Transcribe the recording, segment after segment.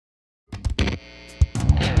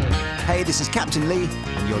Hey, this is Captain Lee,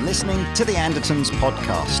 and you're listening to the Andertons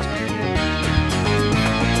podcast.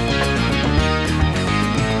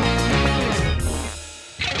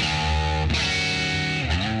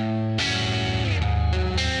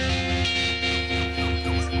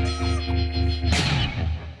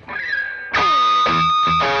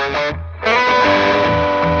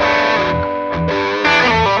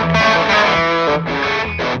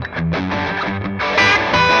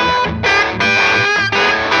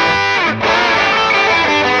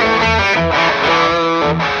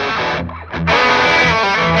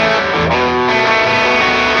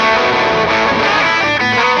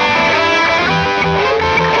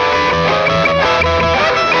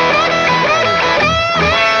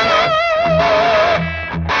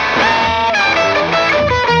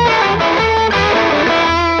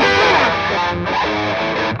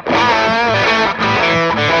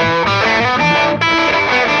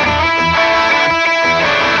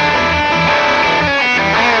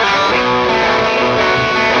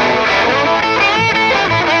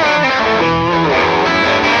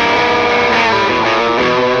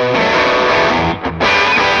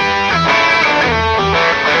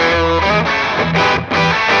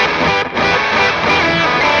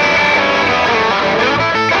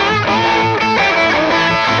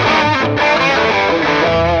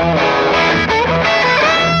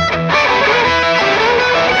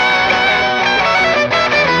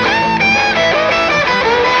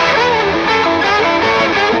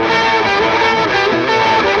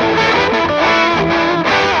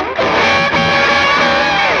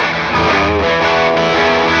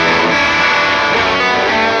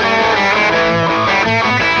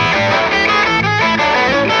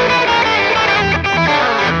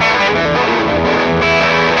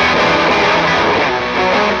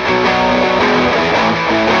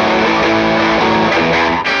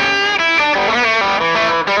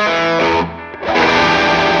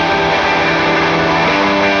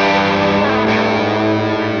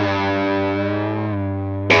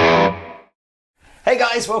 Hey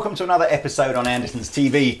guys, welcome to another episode on Andertons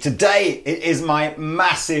TV. Today it is my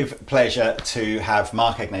massive pleasure to have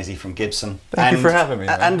Mark Agnesi from Gibson. Thank you for having me,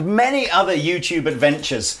 man. And many other YouTube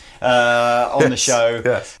adventures on the show.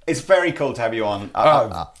 Yes. It's very cool to have you on.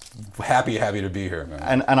 Happy to be here,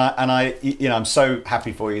 man. And I'm so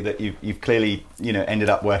happy for you that you've clearly ended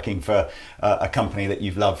up working for a company that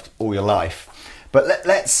you've loved all your life. But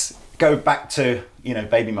let's go back to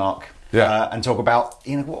Baby Mark. Yeah. And talk about,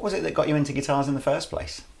 what was it that got you into guitars in the first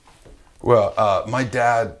place? Well, my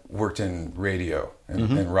dad worked in radio,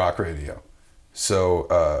 in rock radio.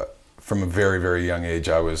 So from a very, very young age,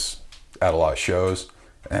 I was at a lot of shows,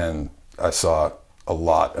 and I saw a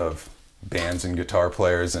lot of bands and guitar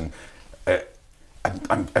players. And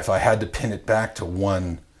if I had to pin it back to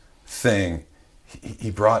one thing,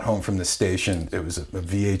 he brought home from the station, it was a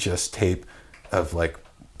VHS tape of like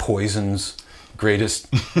Poison's greatest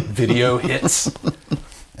video hits,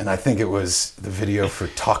 and I think it was the video for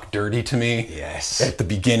Talk Dirty to Me. Yes. At the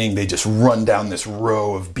beginning, they just run down this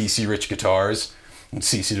row of BC Rich guitars, and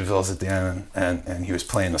CeCe DeVille's at the end, and he was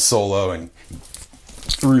playing a solo, and he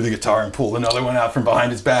threw the guitar and pulled another one out from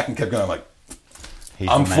behind his back and kept going. I'm like,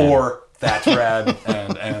 I'm for, that's rad,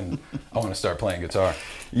 and I want to start playing guitar.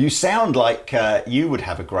 You sound like you would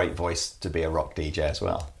have a great voice to be a rock DJ as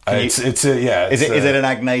well. Is it an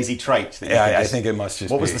Agnesi trait? I think it must just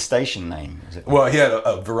be. What was the station name? Well, he had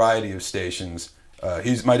a variety of stations.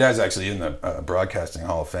 My dad's actually in the Broadcasting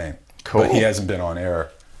Hall of Fame. Cool. But he hasn't been on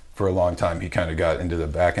air for a long time. He kind of got into the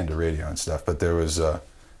back end of radio and stuff. But there was a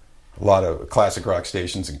lot of classic rock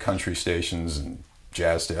stations and country stations and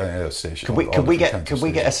jazz stations. Could we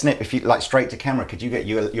get a snip, if you like, straight to camera? Could you get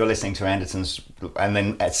you're listening to Andertons and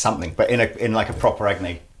then at something, but in like a proper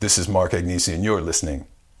Agnesi? This is Mark Agnesi, and you're listening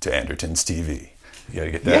to Andertons TV. You gotta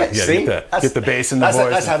get that. Get the bass in the voice.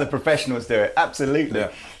 That's how the professionals do it. Absolutely.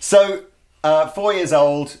 Yeah. So, 4 years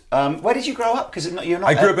old. Where did you grow up? Because you're not.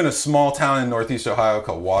 I grew up in a small town in northeast Ohio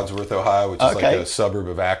called Wadsworth, Ohio, which is like a suburb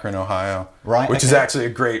of Akron, Ohio. Right. Which is actually a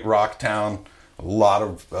great rock town. A lot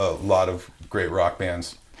of great rock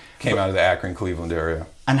bands came out of the Akron, Cleveland area.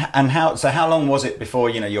 And how long was it before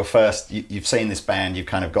your first? You've seen this band, you've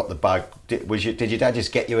kind of got the bug. Did your dad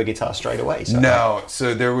just get you a guitar straight away? No.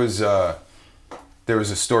 So there was a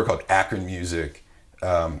store called Akron Music,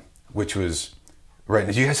 which was right.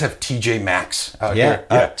 Do you guys have TJ Maxx out here?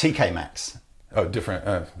 Yeah. TK Maxx. Oh, different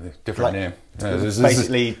name.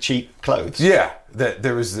 Basically cheap clothes. Yeah.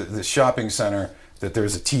 There was the shopping center. That there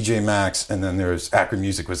was a TJ Maxx, and then there was Akron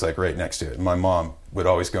Music was like right next to it. And my mom would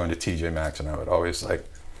always go into TJ Maxx, and I would always like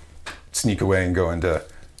sneak away and go into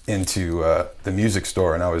into the music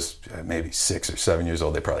store, and I was maybe 6 or 7 years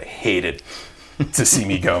old. They probably hated to see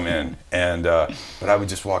me come in, and but I would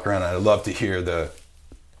just walk around, and I love to hear the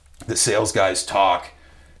sales guys talk,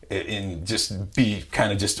 and just be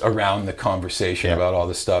kind of just around the conversation about all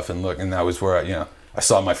this stuff, and look, and that was where I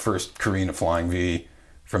saw my first Carina Flying V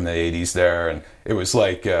from the 80s there, and it was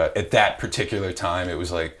like at that particular time it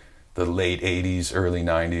was like the late 80s, early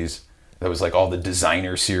 90s. That was like all the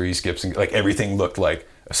designer series Gibson, like everything looked like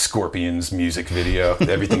a Scorpions music video.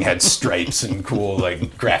 Everything had stripes and cool like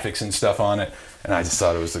graphics and stuff on it, and I just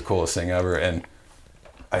thought it was the coolest thing ever. And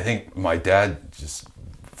I think my dad just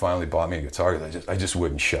finally bought me a guitar because I just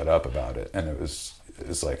wouldn't shut up about it, and it was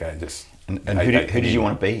like I just. And who did you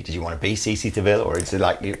want to be? Did you want to be CC DeVille, or is it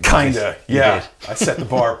like kinda? Yeah, I set the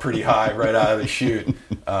bar pretty high right out of the chute.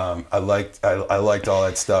 I liked all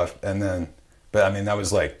that stuff, and then, but I mean that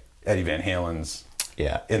was like Eddie Van Halen's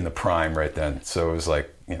in the prime right then. So it was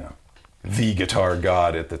like the guitar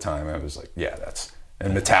god at the time. I was like,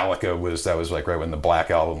 and Metallica was like right when the Black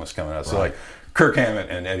Album was coming out. So like Kirk Hammett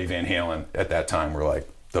and Eddie Van Halen at that time were like,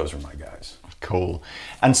 those were my guys. Cool.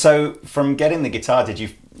 And so from getting the guitar, did you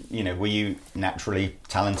were you naturally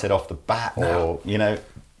talented off the bat, or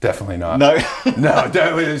Definitely not. No, no,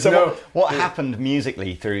 definitely. So what happened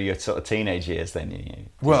musically through your sort of teenage years then?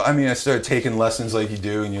 Well, I mean, I started taking lessons like you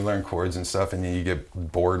do, and you learn chords and stuff, and then you get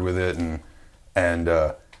bored with it, and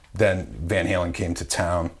then Van Halen came to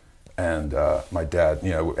town, and my dad,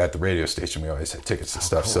 at the radio station, we always had tickets and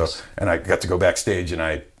stuff. So, and I got to go backstage, and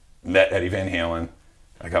I met Eddie Van Halen.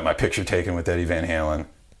 I got my picture taken with Eddie Van Halen,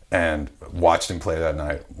 and watched him play that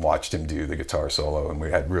night, watched him do the guitar solo, and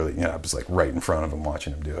we had really, I was like right in front of him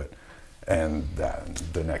watching him do it. And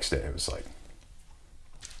the next day it was like,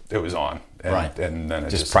 it was on. And, and then it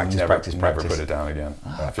just never put it down again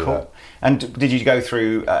after that. And did you go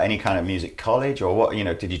through any kind of music college, or what,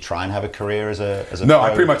 did you try and have a career as a No,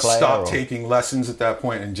 I pretty much stopped taking lessons at that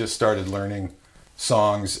point and just started learning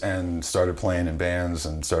songs and started playing in bands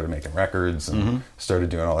and started making records and started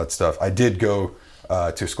doing all that stuff. I did go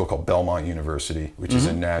to a school called Belmont University, which is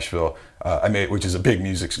in Nashville. Which is a big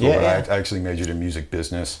music school, but I actually majored in music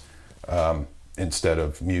business instead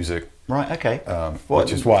of music. Right. Okay.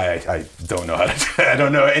 Which is why I don't know how to. I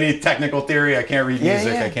don't know any technical theory. I can't read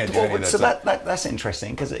music. I can't do any of that. So that's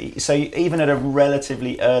interesting, because even at a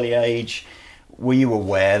relatively early age, were you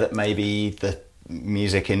aware that maybe the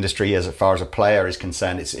music industry, as far as a player is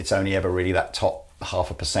concerned, it's only ever really that top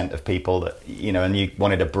 0.5% of people that and you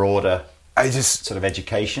wanted a broader sort of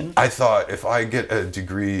education? I thought if I get a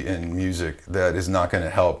degree in music, that is not going to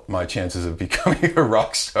help my chances of becoming a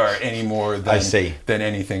rock star any more than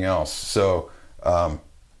anything else. So I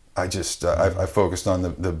focused on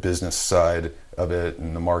the business side of it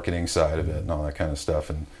and the marketing side of it and all that kind of stuff,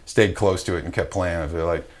 and stayed close to it and kept playing. I feel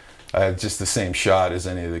like I had just the same shot as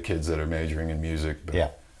any of the kids that are majoring in music. But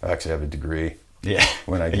I actually have a degree. Yeah.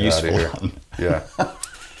 When I get out of here. One. Yeah.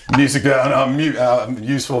 Music,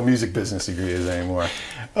 useful music business degrees anymore.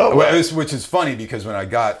 Which is funny, because when I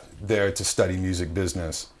got there to study music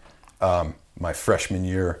business, my freshman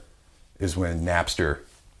year is when Napster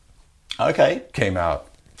came out.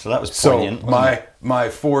 So that was poignant. So my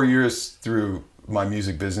 4 years through my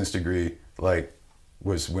music business degree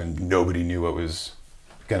was when nobody knew what was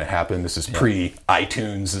going to happen. This is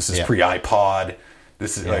pre-iTunes. This is pre-iPod.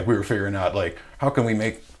 This is like we were figuring out how can we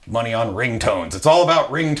make money on ringtones. It's all about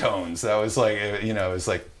ringtones. That was like, it was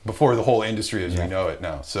like before the whole industry as we know it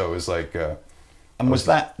now. So it was like. And was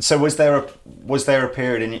there a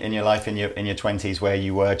period in your life in your 20s where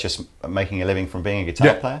you were just making a living from being a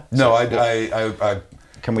guitar player? No, I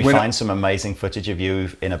can we find some amazing footage of you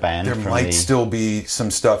in a band? There might still be some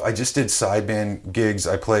stuff. I just did sideband gigs.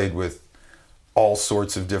 I played with all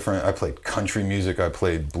sorts of different. I played country music. I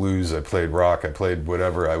played blues. I played rock. I played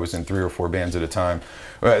whatever. I was in 3 or 4 bands at a time.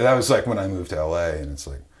 That was like when I moved to LA, and it's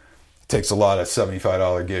like it takes a lot of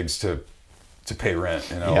 $75 gigs to pay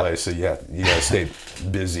rent in LA. So you gotta stay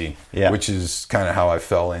busy, which is kind of how I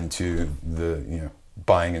fell into the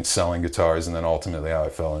buying and selling guitars, and then ultimately how I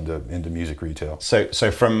fell into music retail. So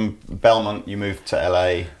from Belmont you moved to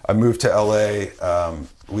LA. I moved to LA.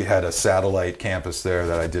 We had a satellite campus there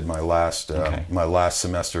that I did my last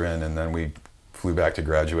semester in, and then we flew back to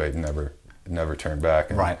graduate and never turned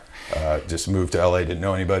back. And, just moved to LA. Didn't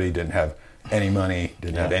know anybody. Didn't have any money.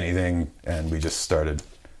 Didn't have anything, and we just started.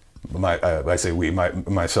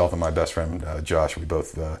 Myself and my best friend Josh, we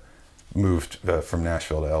both moved from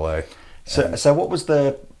Nashville to LA. So what was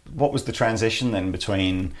the transition then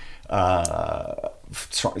between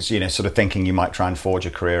sort of thinking you might try and forge a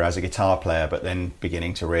career as a guitar player, but then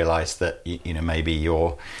beginning to realize that maybe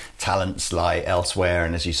your talents lie elsewhere,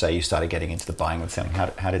 and as you say, you started getting into the buying and selling. How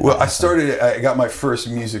did Well, that I got my first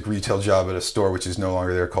music retail job at a store which is no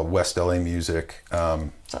longer there, called West LA Music. Is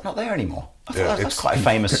that not there anymore? I thought that's quite a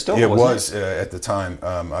famous store. It wasn't was at the time.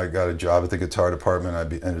 I got a job at the guitar department. I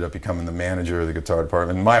ended up becoming the manager of the guitar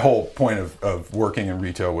department. And my whole point of working in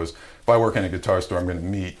retail was, if I work in a guitar store, I'm going to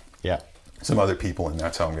meet some other people, and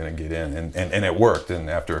that's how I'm going to get in. And it worked. And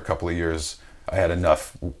after a couple of years, I had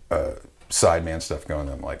enough sideman stuff going.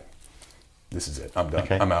 I'm like, this is it. I'm done.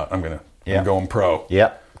 Okay. I'm out. I'm going pro.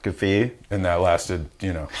 Yeah, good for you. And that lasted,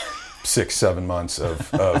 6-7 months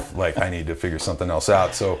of like, I need to figure something else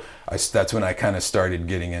out. So that's when I kind of started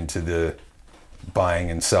getting into the buying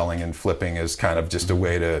and selling and flipping as kind of just a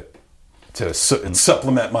way to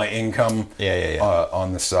supplement my income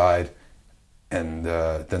on the side. And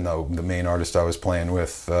then the main artist I was playing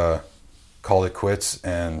with called it quits,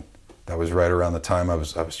 and that was right around the time I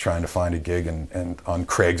was trying to find a gig, and on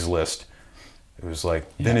Craigslist it was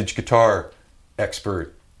like vintage guitar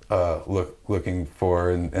expert looking for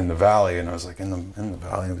in the Valley, and I was like, in the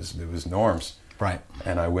Valley it was Norm's. Right.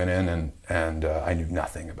 And I went in and I knew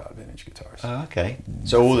nothing about vintage guitars. Oh, okay.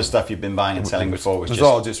 So all the stuff you've been buying and selling before was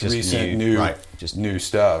all just recent, new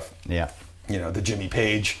stuff. Yeah. The Jimmy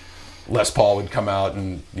Page Les Paul would come out,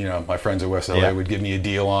 and my friends at West LA would give me a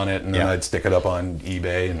deal on it, and then I'd stick it up on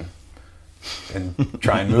eBay and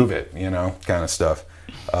try and move it, kind of stuff.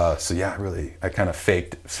 So yeah, really, I kind of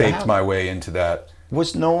faked my way into that.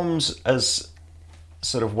 Was Norm's as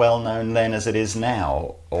sort of well known then as it is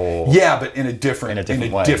now, or but in a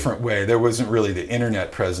different way. There wasn't really the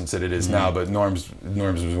internet presence that it is now, but Norm's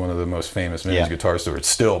was one of the most famous vintage guitar stores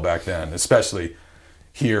still back then, especially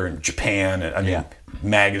here in Japan, and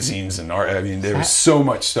magazines and art. There was so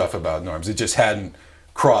much stuff about Norm's. It just hadn't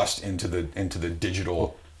crossed into the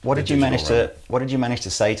digital. What did you manage to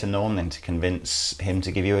say to Norm then to convince him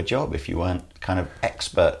to give you a job if you weren't kind of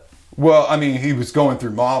expert? Well, he was going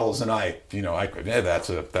through models, and I could, that's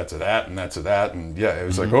a that, and that's a that, and it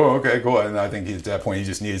was like, oh, okay, cool. And I think at that point he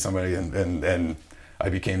just needed somebody, and I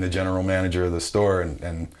became the general manager of the store,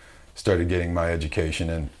 and started getting my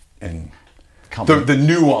education in the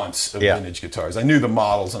nuance of vintage guitars. I knew the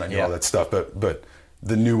models and I knew all that stuff, but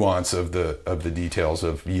the nuance of the details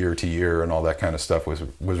of year to year and all that kind of stuff was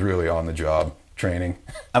really on the job training.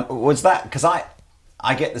 Was that because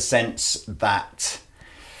I get the sense that.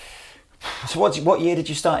 So what year did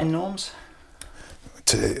you start in Norm's?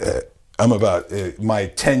 I'm about my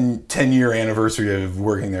 10-year anniversary of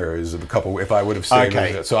working there is a couple. If I would have stayed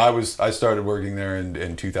with it, so I started working there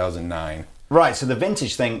in 2009. Right, so the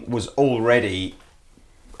vintage thing was already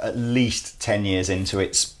at least 10 years into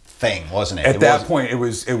its thing, wasn't it? At that point, it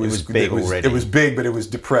was big already. It was big, but it was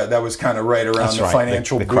depressed. That was kind of right around the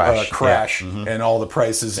financial crash, and all the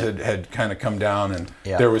prices had kind of come down, and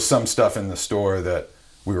there was some stuff in the store that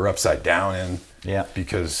we were upside down in,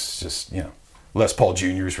 because just Les Paul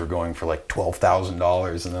Juniors were going for like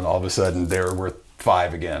 $12,000, and then all of a sudden they were worth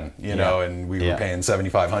 $5 again, and we were paying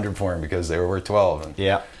 $7,500 for them because they were worth $12.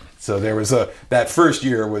 And so there was that first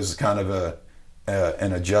year was kind of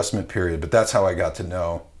an adjustment period, but that's how I got to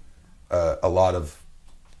know a lot of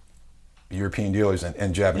European dealers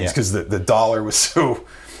and Japanese, because the dollar was so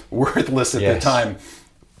worthless at the time.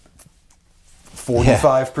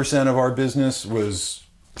 45% of our business was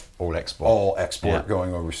all export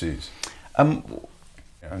going overseas.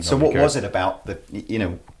 So what was it about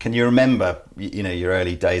can you remember, your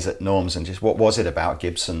early days at Norm's, and just what was it about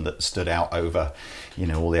Gibson that stood out over,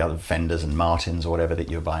 all the other Fenders and Martins or whatever that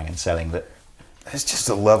you were buying and selling? That it's just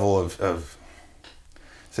a level of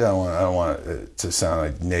see, I don't want it to sound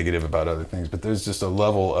like negative about other things, but there's just a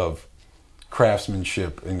level of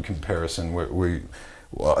craftsmanship in comparison where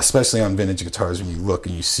especially on vintage guitars, when you look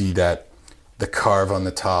and you see that the carve on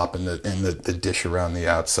the top and the dish around the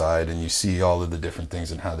outside, and you see all of the different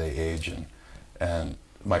things and how they age. And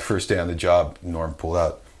my first day on the job, Norm pulled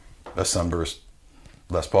out a Sunburst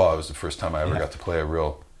Les Paul. It was the first time I ever got to play a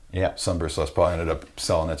real Sunburst Les Paul. I ended up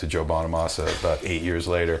selling it to Joe Bonamassa about 8 years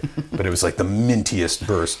later, but it was like the mintiest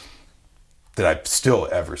burst that I've still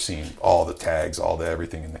ever seen. All the tags,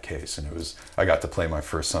 everything in the case, and I got to play my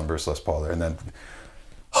first Sunburst Les Paul there, and then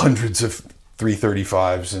hundreds of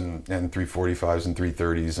 335s and 345s and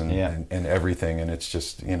 330s and everything, and it's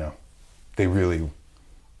just they really,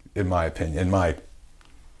 in my opinion, in my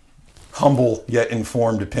humble yet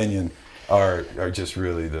informed opinion, are just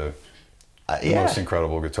really the most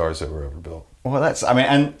incredible guitars that were ever built. Well,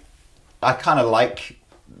 and I kind of like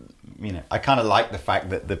the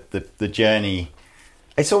fact that the journey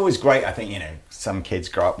It's always great, I think, some kids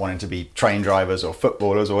grow up wanting to be train drivers or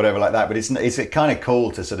footballers or whatever like that, but it's kind of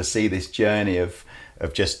cool to sort of see this journey of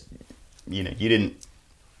just, you didn't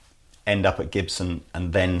end up at Gibson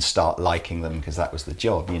and then start liking them because that was the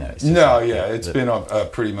job, It's just it's been a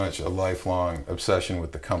pretty much a lifelong obsession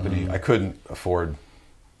with the company. I couldn't afford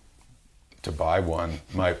to buy one.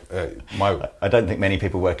 My I don't think many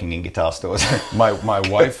people working in guitar stores. my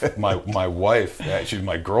wife, actually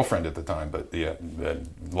my girlfriend at the time, but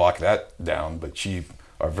locked that down. But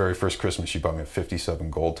our very first Christmas, she bought me a '57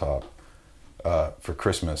 Gold Top for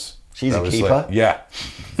Christmas. She's a keeper.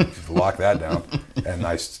 Lock that down, and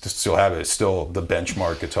I still have it. It's still the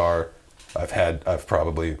benchmark guitar. I've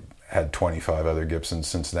probably had 25 other Gibsons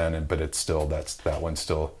since then, but it's still that one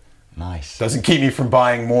still nice. Doesn't keep me from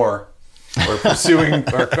buying more or pursuing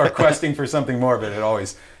or questing for something more. But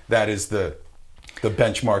that is the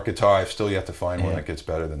benchmark guitar. I've still yet to find one that gets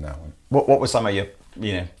better than that one. What were some of your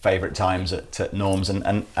favorite times at Norm's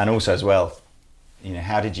and also as well,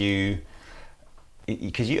 how did you?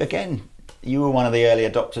 Because you were one of the early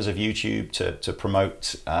adopters of YouTube to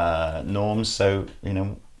promote Norms, so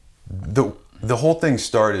the whole thing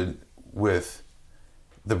started with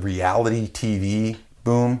the reality TV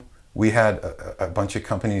boom. We had a bunch of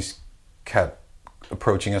companies kept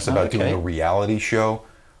approaching us about doing a reality show.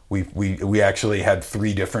 We actually had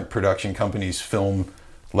 3 different production companies film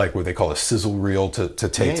like what they call a sizzle reel to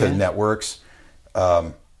take to networks.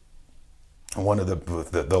 One of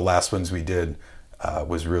the last ones we did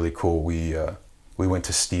was really cool. We went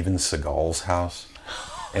to Steven Seagal's house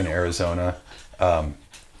in Arizona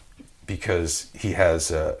because he has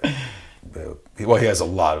he has a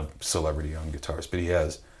lot of celebrity-owned guitars, but he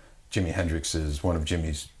has Jimi Hendrix's one of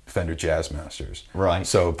Jimmy's Fender Jazzmasters. Right.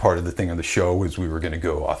 So part of the thing on the show was we were going to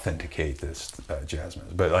go authenticate this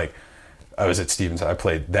Jazzmaster. But like, I was at Steven's. I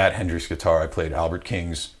played that Hendrix guitar. I played Albert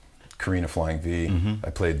King's Carina Flying V. Mm-hmm. I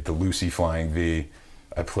played the Lucy Flying V.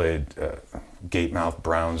 I played Gatemouth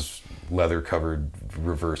Brown's leather-covered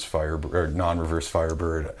reverse Firebird or non-reverse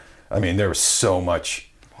Firebird. I mean, there was so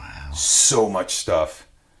much stuff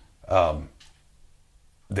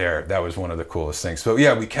there. That was one of the coolest things. So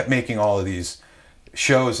yeah, we kept making all of these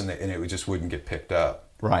shows, and it just wouldn't get picked up.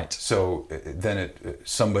 Right. So then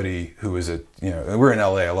somebody who was we're in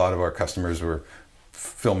LA. A lot of our customers were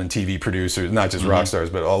film and TV producers, not just rock stars,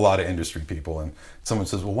 but a lot of industry people. And someone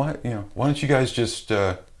says, "Well, why don't you guys just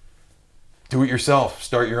do it yourself?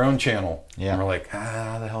 Start your own channel." Yeah. And we're like,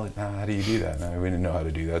 how do you do that? No, we didn't know how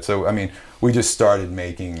to do that. So I mean, we just started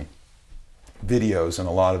making videos, and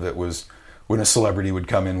a lot of it was when a celebrity would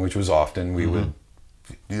come in, which was often. We would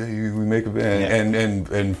we make a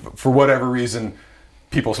and for whatever reason,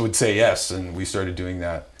 people would say yes, and we started doing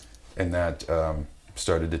that, and that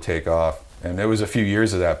started to take off. And there was a few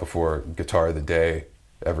years of that before Guitar of the Day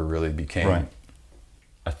ever really became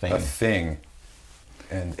a thing.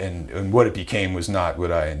 And what it became was not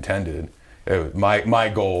what I intended. My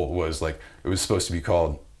goal was like, it was supposed to be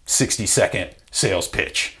called 60-second sales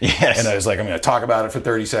pitch. Yes. And I was like, I'm going to talk about it for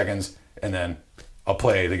 30 seconds, and then I'll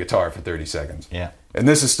play the guitar for 30 seconds. Yeah. And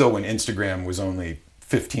this is still when Instagram was only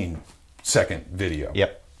 15-second video.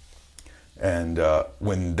 Yep. And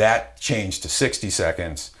when that changed to 60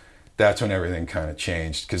 seconds, that's when everything kind of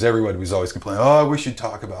changed, because everybody was always complaining, "Oh, I wish you'd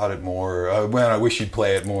talk about it more. Man, I wish you'd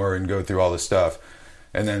play it more and go through all this stuff."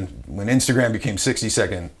 And then when Instagram became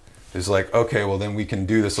 60-second, it's like, okay, well then we can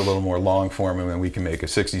do this a little more long form, and then we can make a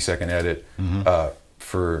 60-second edit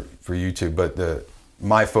for YouTube. But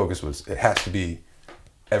my focus was it has to be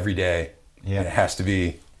every day, and it has to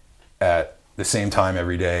be at the same time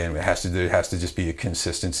every day, and it has to just be a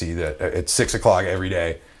consistency that at 6 o'clock every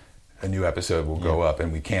day a new episode will go up,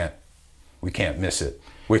 and we can't miss it.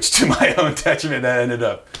 Which, to my own detriment, that ended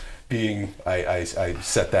up being I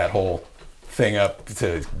set that whole thing up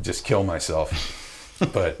to just kill myself.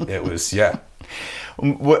 But it was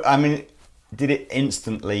I mean, did it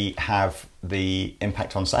instantly have the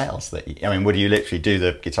impact on sales would you literally do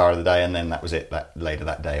the Guitar of the Day and then that was it later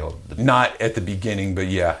that day? Or not at the beginning, but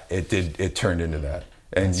yeah, it did. It turned into that.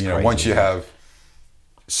 And That's crazy, once you have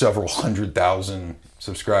several 100,000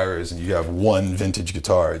 subscribers and you have one vintage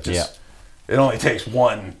guitar, it only takes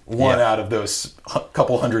one out of those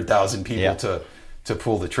couple 100,000 people to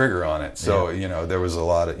pull the trigger on it. So there was a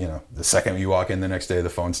lot of the second you walk in the next day, the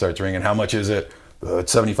phone starts ringing. How much is it?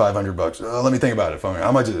 It's $7,500. Let me think about it. Phone.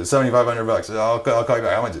 How much is it? $7,500. I'll call you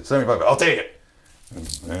back. How much is it? $75. I'll take it.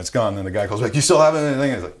 And it's gone. Then the guy calls back. You still have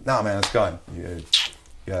anything? It's like, no, man, it's gone. You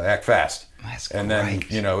gotta act fast. That's and great.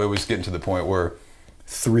 Then it was getting to the point where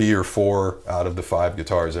 3 or 4 out of the 5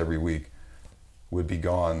 guitars every week would be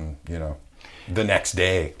gone. The next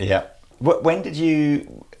day. Yeah. When did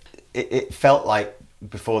you? It felt like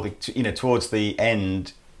before towards the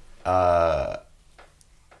end, that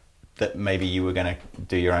maybe you were going to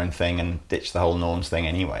do your own thing and ditch the whole Norms thing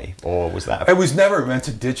anyway, or was that? I was never meant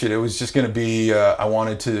to ditch it. It was just going to be. I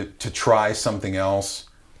wanted to try something else,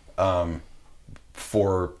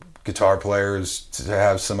 for guitar players to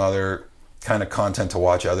have some other kind of content to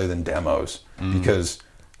watch other than demos, because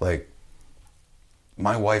like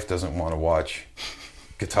my wife doesn't want to watch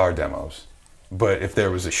guitar demos, but if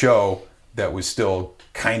there was a show that was still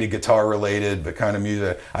kind of guitar related but kind of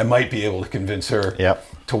music, I might be able to convince her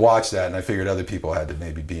to watch that. And I figured other people had to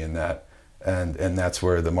maybe be in that, and that's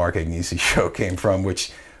where the Mark Agnesi show came from,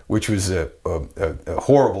 which was a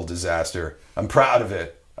horrible disaster. I'm proud of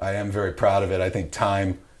it. I am very proud of it. I think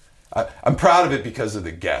I'm proud of it because of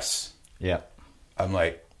the guests. Yeah. I'm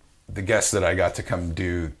like, the guests that I got to come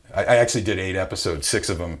do, I actually did 8 episodes, 6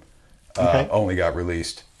 of them only got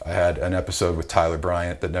released. I had an episode with Tyler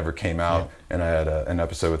Bryant that never came out, and I had an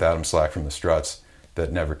episode with Adam Slack from the Struts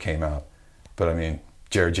that never came out. But I mean,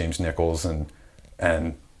 Jared James Nichols and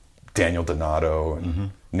Daniel Donato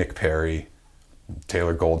and Nick Perry,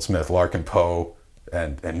 Taylor Goldsmith, Larkin Poe,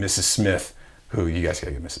 and Mrs. Smith. Who you guys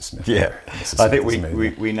gotta get Mrs. Smith? Yeah, Mrs. I think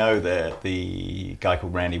Smith we know the guy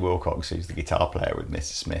called Randy Wilcox, who's the guitar player with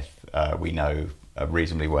Mrs. Smith. We know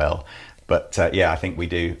reasonably well, but I think we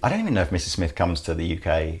do. I don't even know if Mrs. Smith comes to the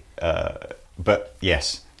UK, but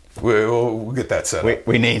yes, we'll get that set up.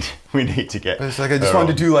 We need to get. It's like I just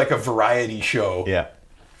wanted to do like a variety show. Yeah.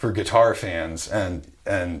 For guitar fans, and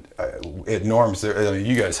at Norms,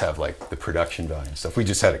 you guys have like the production value and stuff. We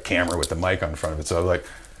just had a camera with the mic on front of it, so I was like,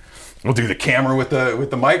 we'll do the camera with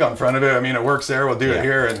the mic on front of it. I mean, it works there. We'll do it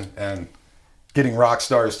here, and getting rock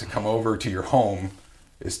stars to come over to your home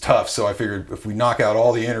is tough. So I figured if we knock out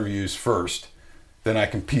all the interviews first, then I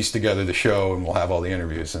can piece together the show, and we'll have all the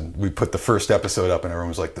interviews. And we put the first episode up, and everyone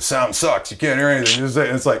was like, "The sound sucks. You can't hear anything."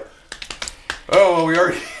 And it's like, oh, well,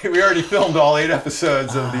 we already filmed all 8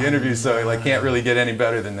 episodes of the interview, so like can't really get any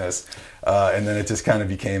better than this. And then it just kind of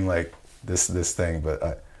became like this thing.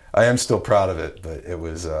 But I am still proud of it. But it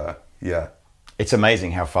was It's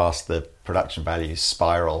amazing how fast the production values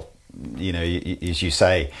spiral. As you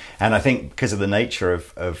say, and I think because of the nature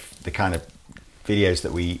of the kind of videos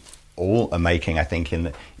that we all are making, I think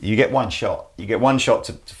you get one shot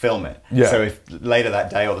to film it. Yeah. So if later that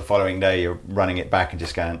day or the following day you're running it back and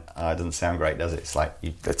just going, it doesn't sound great, does it? It's like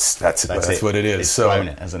that's what it is. It's so blown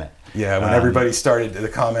it, hasn't it? Yeah. When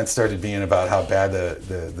the comments started being about how bad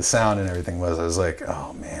the sound and everything was, I was like,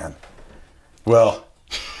 oh man, well,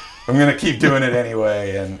 I'm gonna keep doing it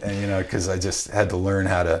anyway, and because I just had to learn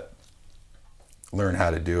how to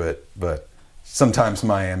do it. But sometimes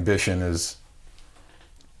my ambition is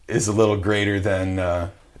a little greater than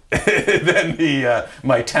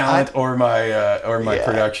my talent or my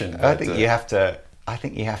production. But, I think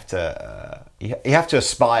you have to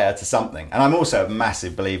aspire to something. And I'm also a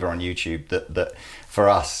massive believer on YouTube that for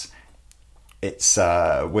us, it's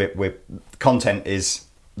content is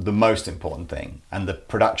the most important thing, and the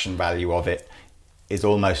production value of it is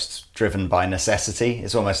almost driven by necessity.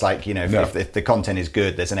 It's almost like, if the content is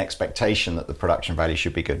good, there's an expectation that the production value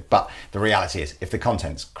should be good. But the reality is, if the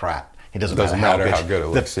content's crap, it doesn't matter how good it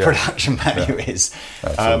looks. The production value is.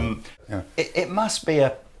 It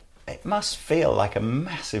must feel like a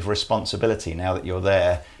massive responsibility now that you're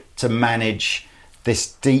there to manage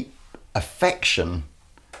this deep affection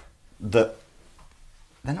that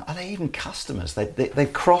are they even customers? They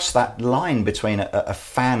cross that line between a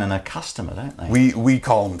fan and a customer, don't they? We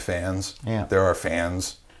call them fans. Yeah. They're our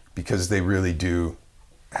fans because they really do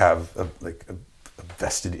have a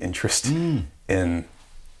vested interest in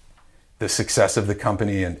the success of the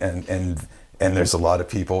company, and there's a lot of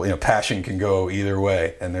people, passion can go either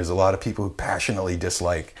way, and there's a lot of people who passionately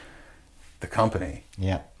dislike the company.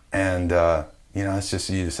 Yeah. And it's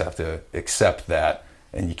just, you just have to accept that.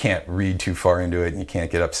 And you can't read too far into it, and you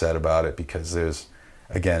can't get upset about it, because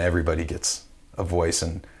everybody gets a voice.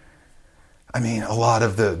 And I mean, a lot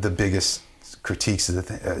of the biggest critiques of the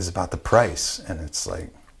thing is about the price, and it's like,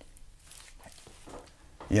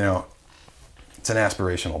 it's an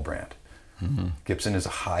aspirational brand. Mm-hmm. Gibson is a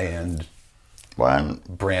high-end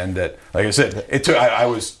brand that, like I said, I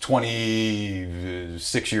was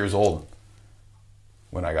 26 years old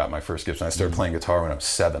when I got my first Gibson. I started playing guitar when I was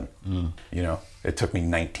 7. It took me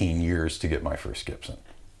 19 years to get my first Gibson.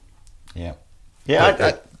 Yeah.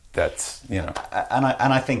 That's and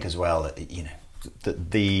I think as well that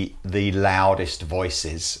the loudest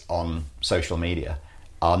voices on social media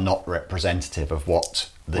are not representative of what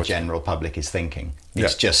the general public is thinking.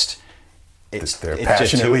 It's just they're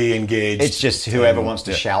passionately engaged. It's just whoever wants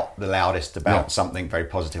to shout the loudest about something very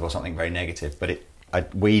positive or something very negative. But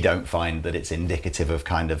we don't find that it's indicative of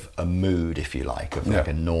kind of a mood, if you like, of like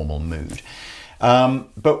a normal mood.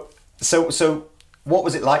 But so what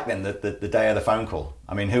was it like then, the day of the phone call?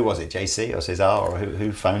 I mean, who was it, JC or Cesar, or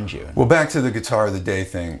who phoned you? Well, back to the guitar of the day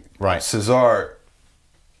thing. Right. Cesar,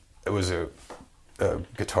 it was a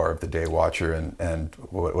guitar of the day watcher and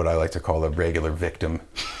what I like to call a regular victim.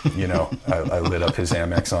 You know, I lit up his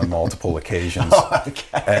Amex on multiple occasions. Oh,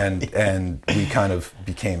 okay. And we kind of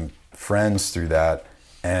became friends through that.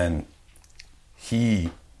 And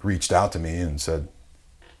he reached out to me and said,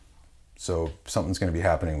 so something's going to be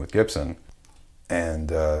happening with Gibson.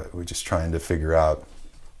 And we're just trying to figure out.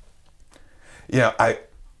 Yeah, I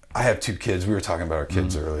have 2 kids. We were talking about our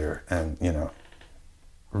kids earlier. And, you know,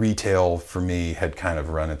 retail for me had kind of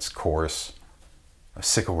run its course. I was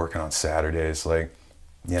sick of working on Saturdays. Like,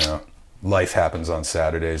 you know, life happens on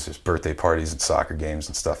Saturdays. There's birthday parties and soccer games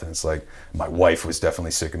and stuff. And it's like, my wife was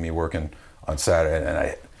definitely sick of me working on Saturday. And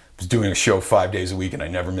I was doing a show 5 days a week and I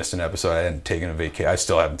never missed an episode. I hadn't taken a vacation. I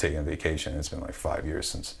still haven't taken a vacation. It's been like 5 years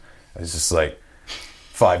since. I was just like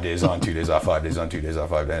 5 days on, 2 days off, 5 days on, 2 days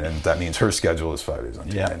off, 5 days. And that means her schedule is 5 days on,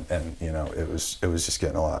 2 days. And you know, it was just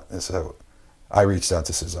getting a lot. And so I reached out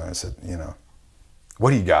to Cesar and I said, you know,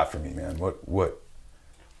 what do you got for me, man? What?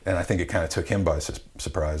 And I think it kind of took him by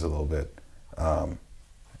surprise a little bit. And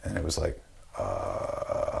it was like,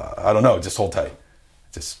 I don't know, just hold tight.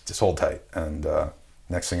 Just hold tight. And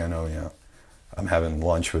next thing I know, you know, I'm having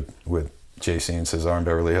lunch with JC and Cesar in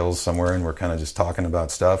Beverly Hills somewhere, and we're kind of just talking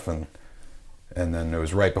about stuff. And then it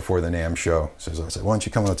was right before the NAMM show. Cesar said, why don't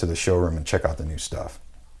you come out to the showroom and check out the new stuff?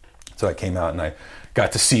 So I came out and I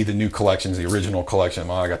got to see the new collections, the original collection.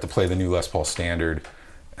 I got to play the new Les Paul Standard.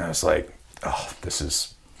 And I was like, oh, this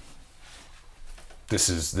is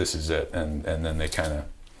it. And then they kind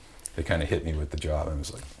of hit me with the job. And it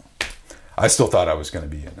was like, I still thought I was going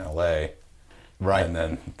to be in LA. Right. And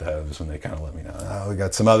then that was when they kind of let me know, oh, we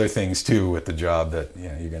got some other things too with the job that, you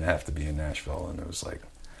know, you're going to have to be in Nashville. And it was like,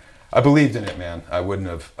 I believed in it, man. I wouldn't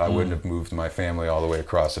have moved my family all the way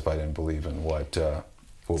across if I didn't believe in what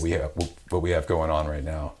we have going on right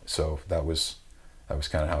now. So that was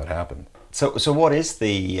kind of how it happened. So what is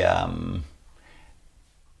the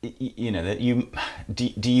you know, that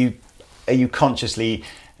are you consciously,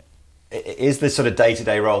 is this sort of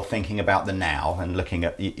day-to-day role thinking about the now and looking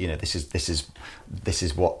at, you know, this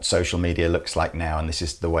is what social media looks like now, and this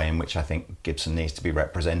is the way in which I think Gibson needs to be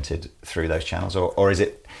represented through those channels, or is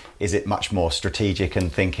it much more strategic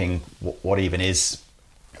and thinking what even is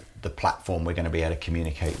the platform we're going to be able to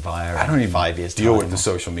communicate via? I don't even 5 years deal time, with the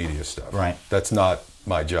social media stuff. Right. That's not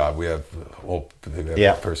my job. We have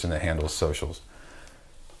a person that handles socials.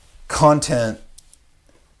 Content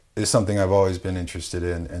is something I've always been interested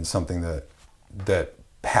in, and something that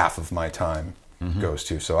half of my time goes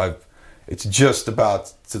to. So it's just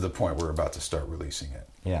about to the point where we're about to start releasing it.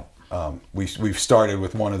 Yeah. We've started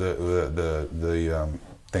with one of the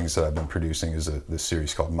things that I've been producing is this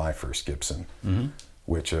series called My First Gibson,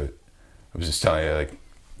 which I was just telling you,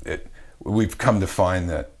 like, we've come to find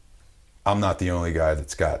that I'm not the only guy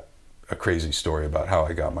that's got a crazy story about how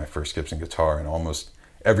I got my first Gibson guitar, and almost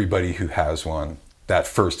everybody who has one, that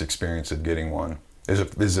first experience of getting one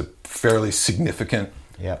is a fairly significant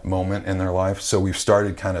moment in their life. So we've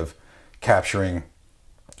started kind of capturing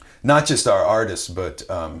not just our artists, but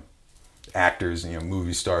actors, you know,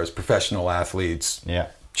 movie stars, professional athletes,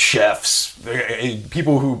 chefs,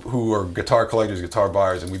 people who are guitar collectors, guitar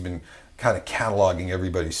buyers, and we've been kind of cataloging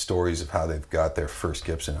everybody's stories of how they've got their first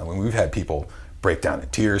Gibson. I mean, we've had people break down in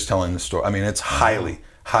tears telling the story. I mean, it's highly,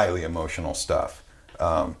 highly emotional stuff.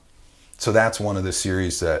 So that's one of the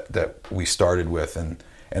series that we started with, and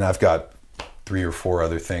I've got 3 or 4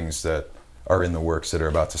 other things that are in the works that are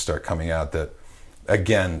about to start coming out that,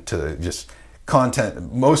 again, to just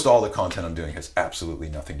content, most all the content I'm doing has absolutely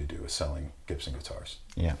nothing to do with selling Gibson guitars.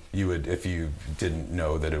 Yeah. You would, if you didn't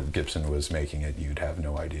know that a Gibson was making it, you'd have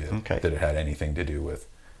no idea that it had anything to do with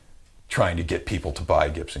trying to get people to buy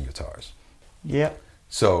Gibson guitars. Yeah.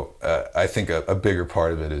 So I think a bigger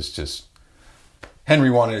part of it is just,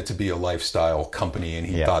 Henry wanted it to be a lifestyle company, and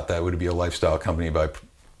he thought that would be a lifestyle company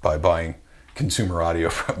by buying consumer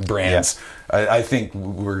audio brands. I think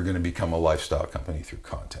we're going to become a lifestyle company through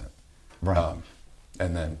content. Right.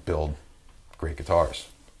 And then build great guitars,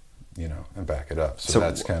 you know, and back it up. So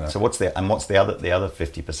that's kind of. So what's the other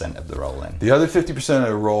 50% of the role then? The other 50% of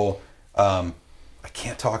the role, I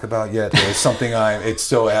can't talk about yet. It's something it's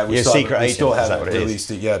still we still haven't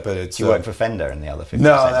released it yet, but it's. Do you work for Fender in the other 50%?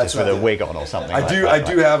 No, that's just with a wig on or something. I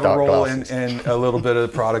do have a role in a little bit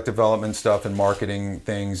of product development stuff and marketing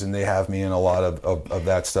things, and they have me in a lot of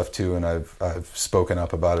that stuff too. And I've spoken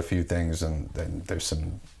up about a few things, and there's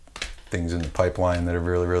some things in the pipeline that are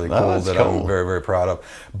really, really cool that I'm very, very proud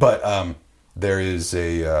of. But there is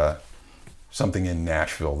something in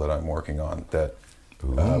Nashville that I'm working on that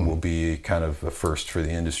will be kind of a first for the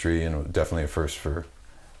industry, and definitely a first for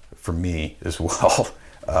me as well.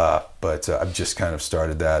 But I've just kind of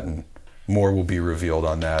started that, and more will be revealed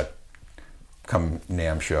on that come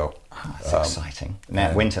NAMM show. Oh, that's exciting.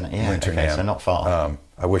 Winter NAMM. So not far.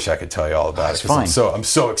 I wish I could tell you all about it. Fine. I'm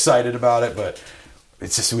so excited about it, but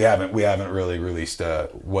it's just we haven't really released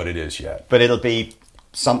what it is yet. But it'll be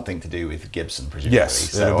something to do with Gibson, presumably. Yes,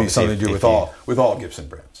 so it'll be something to do with all Gibson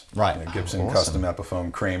brands. Right. Gibson, awesome. Custom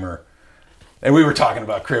Epiphone, Kramer. And we were talking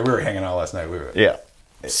about Kramer. We were hanging out last night.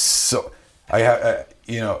 So I have,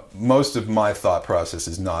 most of my thought process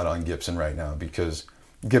is not on Gibson right now, because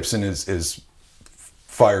Gibson is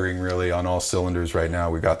firing really on all cylinders right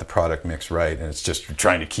now. We got the product mix right, and it's just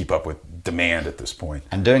trying to keep up with demand at this point.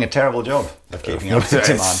 And doing a terrible job of keeping up with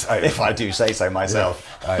demand, if I do say so myself.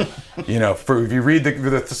 Yeah, if you read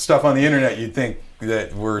the stuff on the internet, you'd think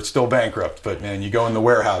that we're still bankrupt, but man, you go in the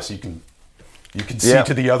warehouse, you can see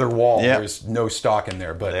to the other wall. There's no stock in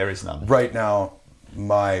there, but there is none. Right now,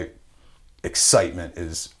 my excitement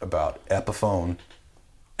is about Epiphone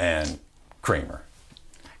and Kramer.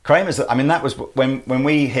 Kramer's, that was when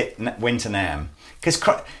we hit Winter NAMM,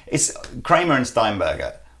 because Kramer and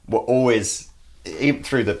Steinberger were always, even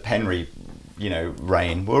through the Henry,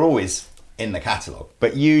 reign, were always in the catalogue,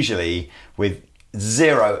 but usually with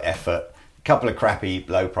zero effort, a couple of crappy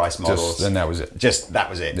low price models. And that was it. That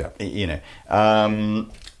was it. Yeah.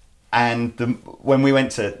 And when we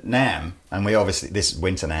went to NAMM, and we obviously, this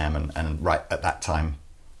Winter NAMM, and right at that time,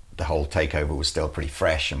 the whole takeover was still pretty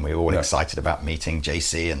fresh, and we were all excited about meeting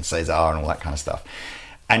JC and Cesar and all that kind of stuff.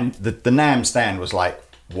 And the NAMM stand was like,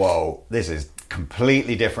 whoa, this is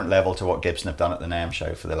completely different level to what Gibson have done at the NAMM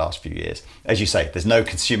show for the last few years. As you say, there's no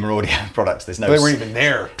consumer audio products. There's no. They weren't even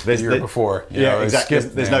there the year before. Exactly.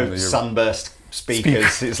 There's no sunburst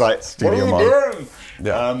speakers. It's like, what are we doing?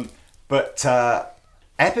 Yeah. But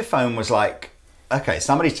Epiphone was like, okay,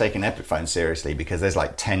 somebody's taking Epiphone seriously, because there's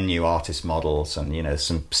like 10 new artist models, and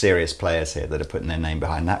some serious players here that are putting their name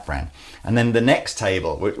behind that brand. And then the next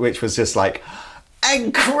table, which was just like,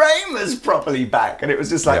 and Kramer's properly back, and it was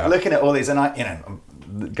just like looking at all these, and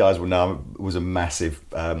the guys will know I was a massive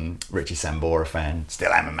Richie Sambora fan.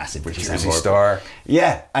 Still am a massive Richie Sambora star.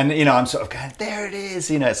 Yeah, and I'm sort of going, there it is,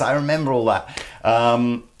 so I remember all that.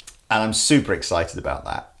 And I'm super excited about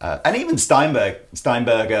that. And even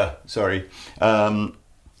Steinberger, sorry.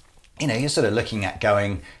 You're sort of looking at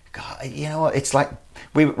going, God, you know what? It's like,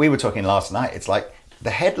 we were talking last night, it's like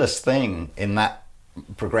the headless thing in that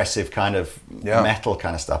progressive kind of metal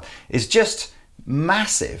kind of stuff is just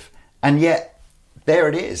massive. And yet, there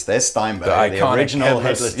it is. There's Steinberger, the original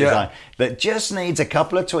headless design, that just needs a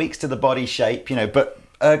couple of tweaks to the body shape, but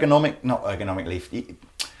not ergonomically,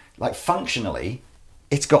 like functionally,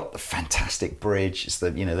 it's got the fantastic bridge. It's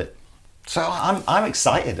so I'm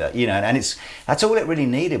excited, and that's all it really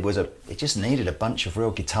needed was it just needed a bunch of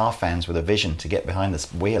real guitar fans with a vision to get behind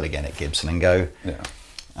this wheel again at Gibson and go. Yeah.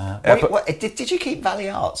 Did you keep Valley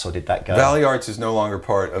Arts, or did that go? Valley Arts is no longer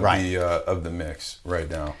part of the mix right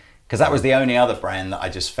now, because that was the only other brand that I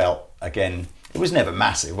just felt, again, it was never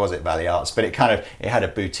massive, was it, Valley Arts? But it had a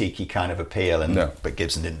boutiquey kind of appeal, but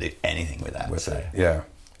Gibson didn't do anything with that. Yeah.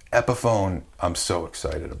 Epiphone, I'm so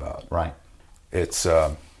excited about. Right. It's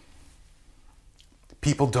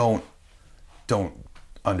people don't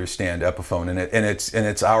understand Epiphone, and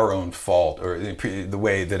it's our own fault, or the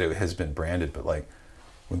way that it has been branded. But like,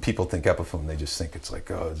 when people think Epiphone, they just think it's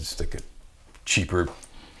like, oh, it's like a cheaper,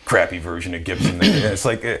 crappy version of Gibson. And it's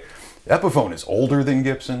like Epiphone is older than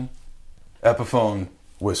Gibson. Epiphone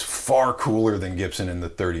was far cooler than Gibson in the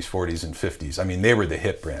 30s, 40s, and 50s. I mean, they were the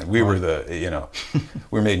hit brand. We were we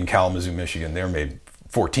were made in Kalamazoo, Michigan. They were made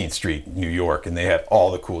 14th Street, New York, and they had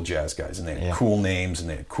all the cool jazz guys, and they had cool names, and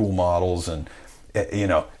they had cool models, and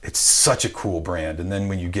it's such a cool brand. And then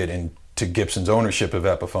when you get into Gibson's ownership of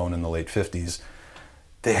Epiphone in the late 50s,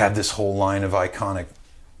 they had this whole line of iconic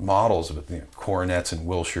models with Coronets and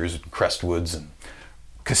Wilshires and Crestwoods and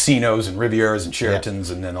Casinos and Rivieras and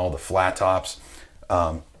Sheratons, and then all the flat tops.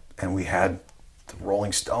 And we had the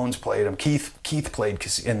Rolling Stones played them. Keith played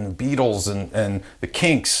in the Beatles and the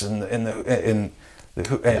Kinks and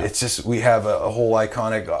it's just, we have a whole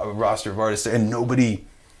iconic roster of artists, and nobody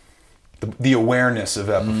the awareness of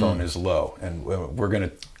Epiphone is low, and we're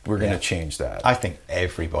gonna change that. I think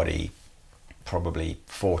everybody, probably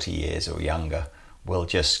 40 years or younger, will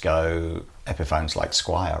just go Epiphone's like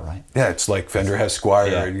Squire, right? Yeah, it's like Fender has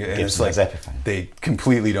Squire, and it's like Epiphone. They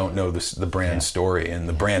completely don't know the brand story, and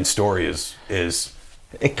the brand story is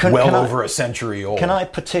over a century old. Can I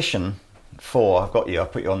petition for? I've put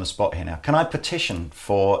you on the spot here now. Can I petition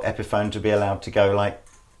for Epiphone to be allowed to go like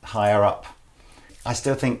higher up? I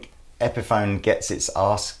still think Epiphone gets its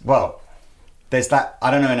arse. Well, there's that.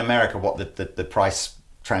 I don't know in America what the price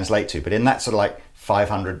translate to, but in that sort of like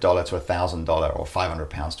 $500 to $1,000 or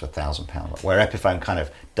 £500 to £1,000, where Epiphone kind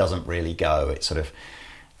of doesn't really go.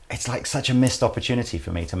 It's like such a missed opportunity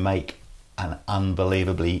for me to make an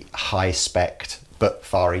unbelievably high-spec'd but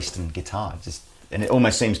Far Eastern guitar. And it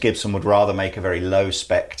almost seems Gibson would rather make a very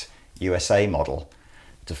low-spec'd USA model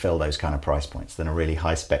to fill those kind of price points than a really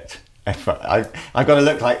high-spec'd Epiphone. I've got to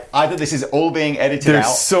look like either this is all being edited out.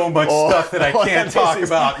 There's so much stuff that I can't talk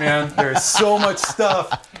about, man. There's so much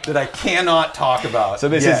stuff that I cannot talk about. So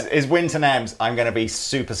this is Winter NAMMs. I'm going to be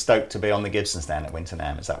super stoked to be on the Gibson stand at Winter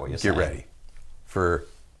NAMM. Is that what you're saying? Get ready for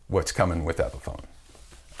what's coming with Epiphone.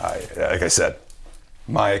 Like I said,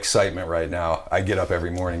 my excitement right now, I get up every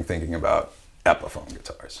morning thinking about Epiphone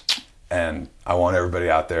guitars. And I want everybody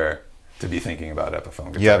out there to be thinking about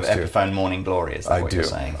Epiphone guitars. You have too. Epiphone morning glory, is that what you're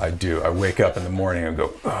saying? I do. I wake up in the morning and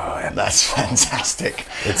go, oh, Epiphone. That's fantastic.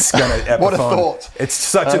 It's gonna Epiphone. What a thought. It's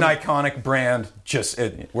such an iconic brand.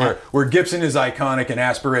 Where Gibson is iconic and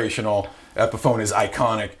aspirational, Epiphone is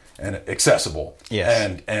iconic and accessible.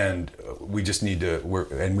 Yes. And we just need to,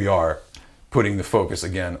 we are putting the focus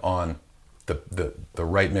again on the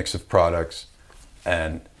right mix of products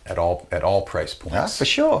and at all price points. Yeah, for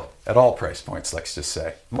sure. At all price points, let's just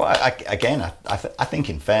say. Well, I think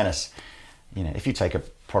in fairness, if you take a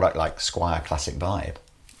product like Squire Classic Vibe,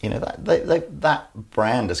 that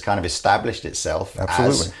brand has kind of established itself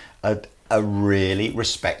Absolutely. as a really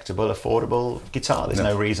respectable, affordable guitar. There's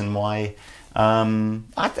no reason why. I'm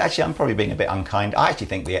probably being a bit unkind. I actually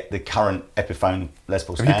think the current Epiphone Les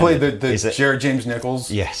Paul Standard. Have you played the Jared James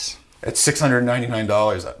Nichols? Yes. It's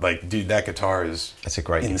 $699. Like, dude, that guitar is a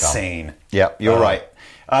great insane. Guitar. Yeah, you're right.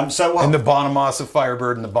 And the Bonamassa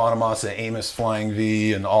Firebird and the Bonamassa Amos Flying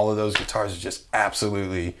V and all of those guitars are just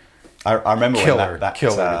absolutely I remember killer, when that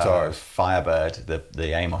killer guitars. Firebird,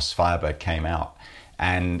 the Amos Firebird came out,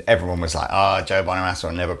 and everyone was like, "Oh, Joe Bonamassa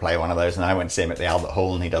will never play one of those." And I went to see him at the Albert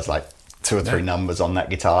Hall, and he does like 2 or 3 numbers on that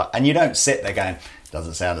guitar, and you don't sit there going,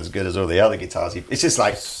 doesn't sound as good as all the other guitars. It's just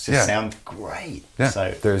like, sound great. Yeah.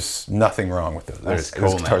 So there's nothing wrong with those. Those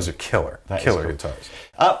guitars are killer. Guitars.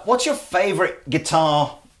 What's your favorite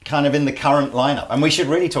guitar kind of in the current lineup? And we should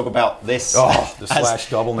really talk about this. Oh, the slash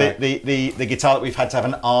double neck. The guitar that we've had to have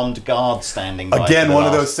an armed guard standing by. Again, one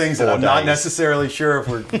of those things that I'm not days. necessily sure if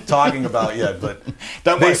we're talking about yet, but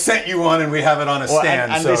they sent you one and we have it on a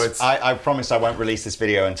stand. And so this, I promise I won't release this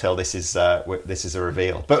video until this is a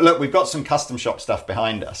reveal. But look, we've got some custom shop stuff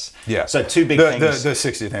behind us. Yeah. So 2 big things. The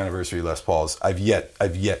 60th anniversary Les Pauls. I've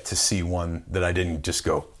yet to see one that I didn't just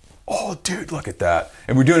go, oh, dude, look at that.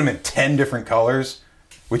 And we're doing them in 10 different colors.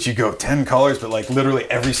 Which you go 10 colors, but like literally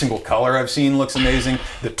every single color I've seen looks amazing.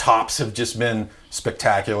 The tops have just been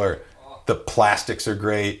spectacular. The plastics are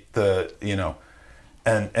great. And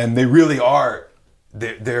they really are.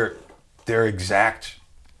 They're exact.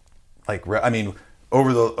 Like, I mean,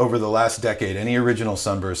 over the last decade, any original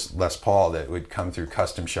Sunburst Les Paul that would come through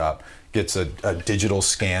custom shop gets a digital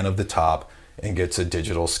scan of the top and gets a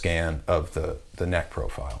digital scan of the neck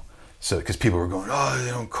profile. So, because people were going, oh, they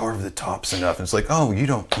don't carve the tops enough. And it's like, oh, you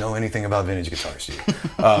don't know anything about vintage guitars, do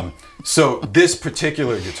you? So this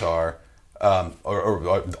particular guitar,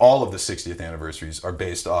 or all of the 60th anniversaries are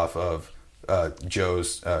based off of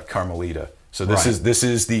Joe's Carmelita. So this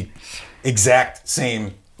is the exact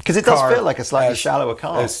same. Because it does feel like a slightly shallower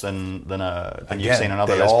cast than you've seen on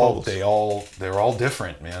other Les Pauls. They're all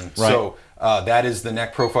different, man. Right. So that is the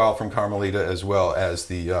neck profile from Carmelita as well as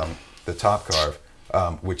the top carve.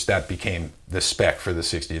 Which that became the spec for the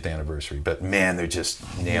 60th anniversary. But man, they're just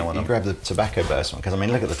nailing them. You grab the tobacco burst one, because I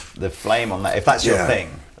mean, look at the flame on that. If that's your thing,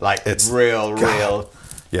 like it's real.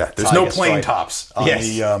 Yeah, there's no plain tops on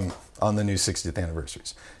the new 60th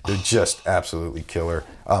anniversaries. They're just absolutely killer.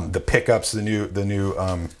 The pickups, the new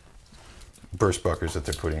burst buckers that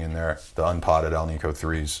they're putting in there, the unpotted Alnico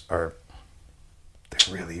 3s they're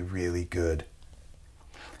really, really good.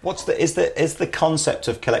 Is the concept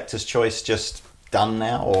of collector's choice just done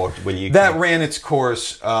now, or will you? That ran its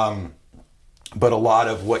course, but a lot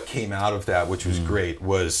of what came out of that, which was great,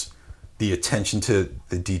 was the attention to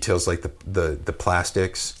the details, like the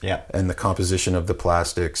plastics, and the composition of the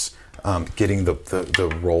plastics, getting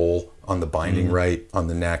the roll on the binding right on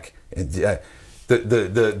the neck. And,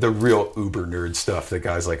 the real uber nerd stuff that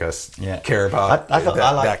guys like us care about. I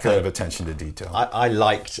liked that kind of attention to detail. I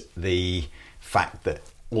liked the fact that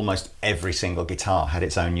almost every single guitar had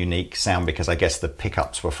its own unique sound, because I guess the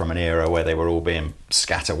pickups were from an era where they were all being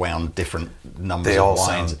scatterwound different numbers of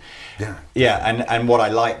winds. And what I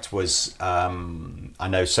liked was, I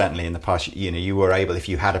know certainly in the past, you were able, if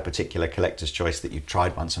you had a particular collector's choice that you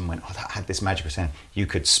tried once and went, oh, that had this magical sound, you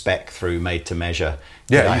could spec through made to measure.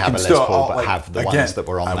 Yeah, I have a Les Paul, but have the ones that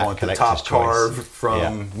were on that collector's choice. I want the top carve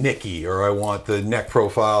from Nicky, or I want the neck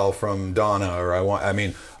profile from Donna,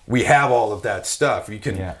 or we have all of that stuff. You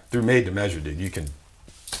can through made to measure, dude. You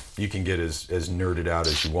can get as nerded out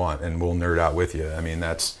as you want, and we'll nerd out with you. I mean,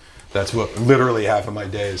 that's what literally half of my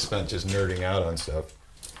day is spent, just nerding out on stuff.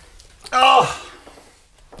 Oh,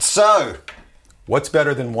 so what's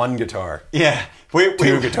better than one guitar? Yeah,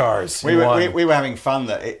 two guitars. We were having fun.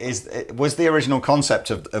 That it was the original concept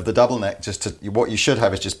of the double neck. What you should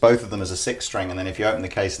have is just both of them as a 6-string, and then if you open the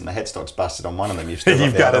case and the headstock's busted on one of them, you've still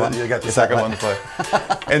got the second one to play.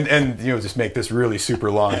 and just make this really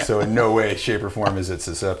super long, so in no way, shape, or form is it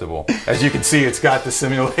susceptible. As you can see, it's got the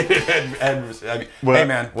simulated head. Hey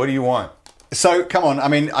man, what do you want? So come on. I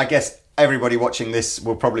mean, I guess everybody watching this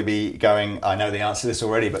will probably be going, I know the answer to this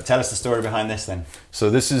already, but tell us the story behind this then. So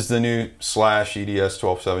this is the new Slash EDS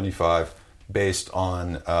 1275, based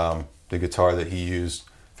on the guitar that he used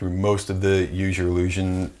through most of the Use Your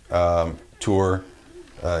Illusion tour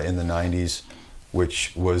in the 90s,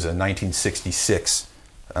 which was a 1966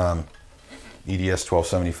 EDS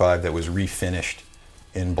 1275 that was refinished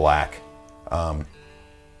in black.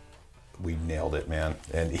 We nailed it, man.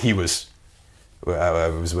 And I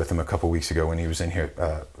was with him a couple weeks ago when he was in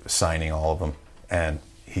here signing all of them, and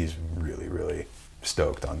he's really, really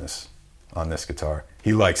stoked on this guitar.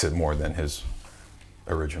 He likes it more than his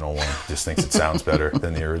original one. Just thinks it sounds better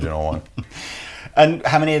than the original one. And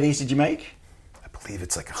how many of these did you make? I believe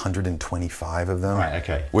it's like 125 of them. Right.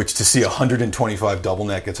 Okay. Which, to see 125 double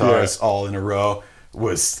neck guitars all in a row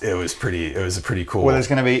was pretty cool. Well, there's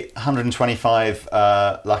going to be 125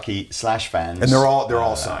 lucky Slash fans, and they're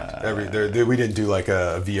all signed. We didn't do like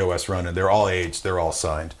a VOS run, and they're all aged. They're all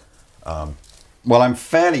signed. Well, I'm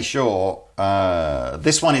fairly sure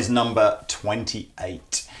this one is number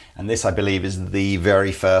 28, and this, I believe, is the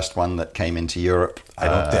very first one that came into Europe.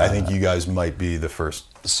 I think you guys might be the first.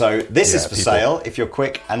 So this is for sale if you're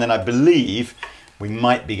quick, and then I believe we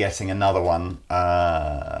might be getting another one,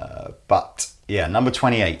 but. Yeah, number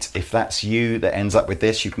 28. If that's you that ends up with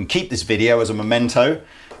this, you can keep this video as a memento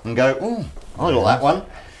and go, ooh, I got that one.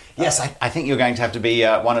 Yes, I think you're going to have to be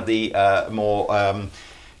one of the more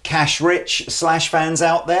cash-rich Slash fans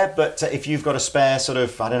out there. But if you've got a spare sort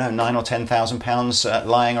of, I don't know, £9,000 or £10,000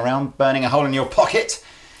 lying around, burning a hole in your pocket,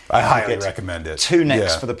 I highly recommend it. 2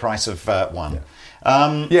 necks for the price of one.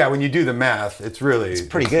 Yeah. When you do the math, it's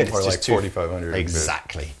pretty good. It's like 4,500.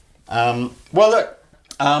 Exactly. Well, look.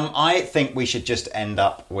 I think we should just end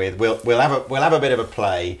up with we'll have a bit of a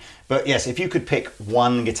play, but yes, if you could pick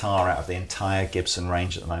one guitar out of the entire Gibson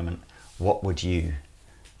range at the moment, what's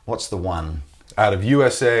the one? Out of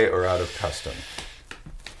USA or out of custom?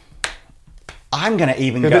 I'm going to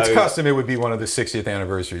even go... If it's custom, it would be one of the 60th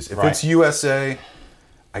anniversaries. If it's USA,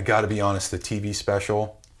 I got to be honest, the TV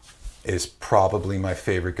Special is probably my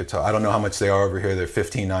favorite guitar. I don't know how much they are over here. They're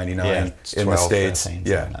 $15.99 in the States. 13,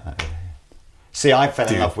 yeah. See, I fell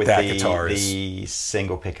in love with the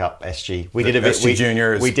single pickup SG. We did a bit. SG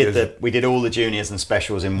Junior. We did all the juniors and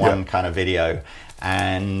specials in one kind of video,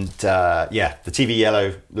 and the TV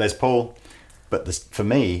yellow Les Paul. But for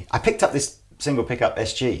me, I picked up this single pickup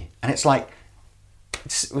SG, and it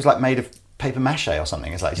was like made of paper mache or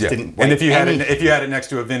something. It's like it just didn't. And if you had it next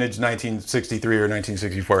to a vintage 1963 or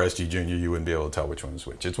 1964 SG Junior, you wouldn't be able to tell which one is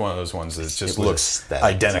which. It's one of those ones that just looks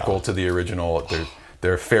identical to the original.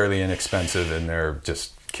 They're fairly inexpensive, and they're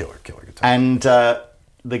just killer guitars. And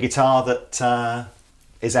the guitar that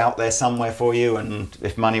is out there somewhere for you, and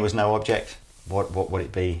if money was no object, what would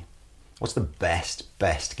it be? What's the best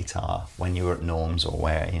guitar when you were at Norm's or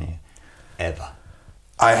where, ever?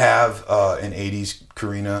 I have an 80s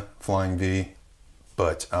Carina Flying V,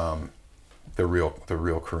 but the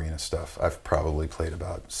real Carina stuff, I've probably played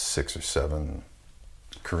about 6 or 7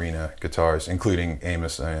 Carina guitars, including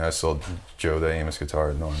Amos. I sold Joe the Amos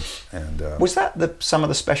guitar at Norm's. And was that some of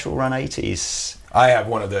the special run 80s? I have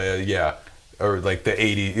one of the or like the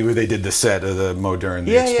 80s where they did the set of the Modern,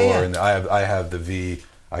 the Explorer, and I have the V.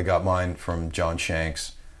 I got mine from John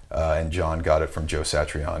Shanks, and John got it from Joe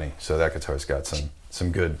Satriani. So that guitar's got some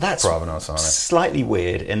some good That's provenance on it. Slightly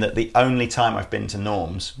weird in that the only time I've been to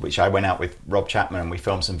Norm's, which I went out with Rob Chapman and we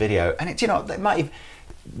filmed some video, and it, you know,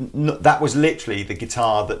 that was literally the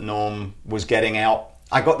guitar that Norm was getting out.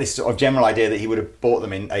 I got this sort of general idea that he would have bought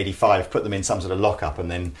them in '85, put them in some sort of lockup, and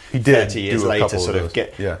then He did 30 years do a later couple sort of of those,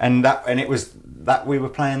 get yeah. and it was that we were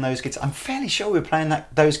playing those guitars. I'm fairly sure we were playing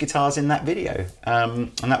those guitars in that video,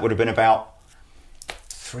 and that would have been about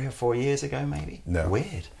 3 or 4 years ago, maybe. No.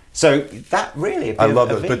 Weird. So that really, I love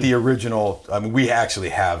those, but the original. I mean, we actually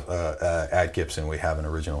have at Gibson. We have an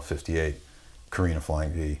original '58 Carina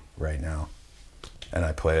Flying V right now, and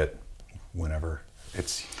I play it whenever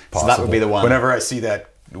it's possible. So that would be the one. Whenever I see that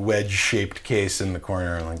wedge-shaped case in the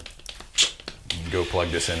corner, I'm like, go plug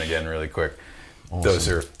this in again really quick. Awesome. Those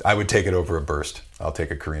are. I would take it over a Burst. I'll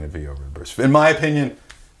take a Carina V over a Burst. In my opinion,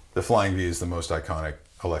 the Flying V is the most iconic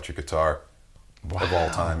electric guitar of all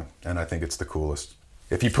time, and I think it's the coolest.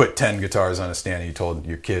 If you put 10 guitars on a stand and you told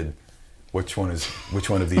your kid which one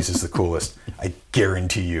of these is the coolest, I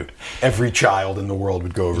guarantee you every child in the world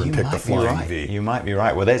would go over and pick the Flying V. You might be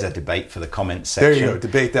right. Well, there's a debate for the comments section. There you go.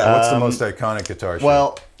 Debate that. What's the most iconic guitar?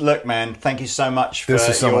 Well, look, man, thank you so much for your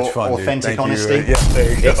much fun, authentic dude. honesty. Yeah,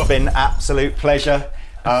 there you go. It's been absolute pleasure.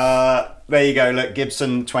 There you go. Look,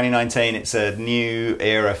 Gibson 2019. It's a new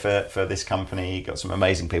era for this company. Got some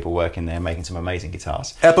amazing people working there, making some amazing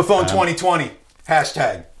guitars. Epiphone 2020.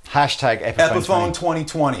 Hashtag Epiphone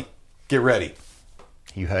 2020. Get ready.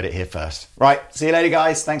 You heard it here first. Right. See you later,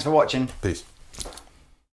 guys. Thanks for watching. Peace.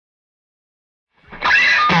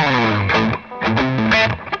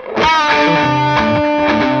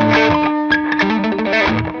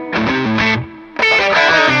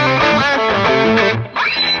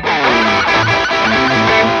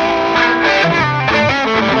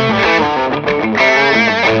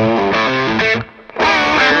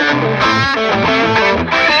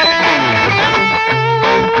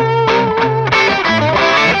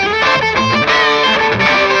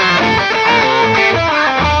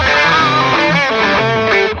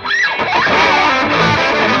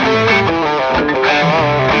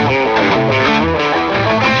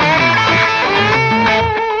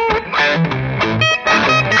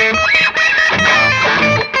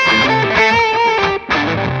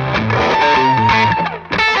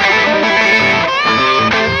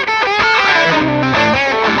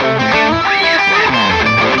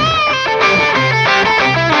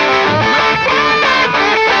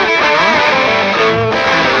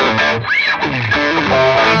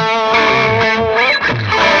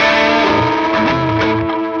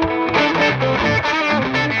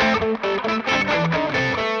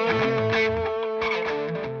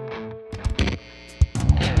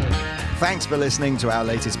 Thanks for listening to our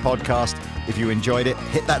latest podcast. If you enjoyed it,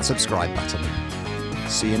 hit that subscribe button.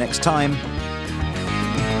 See you next time.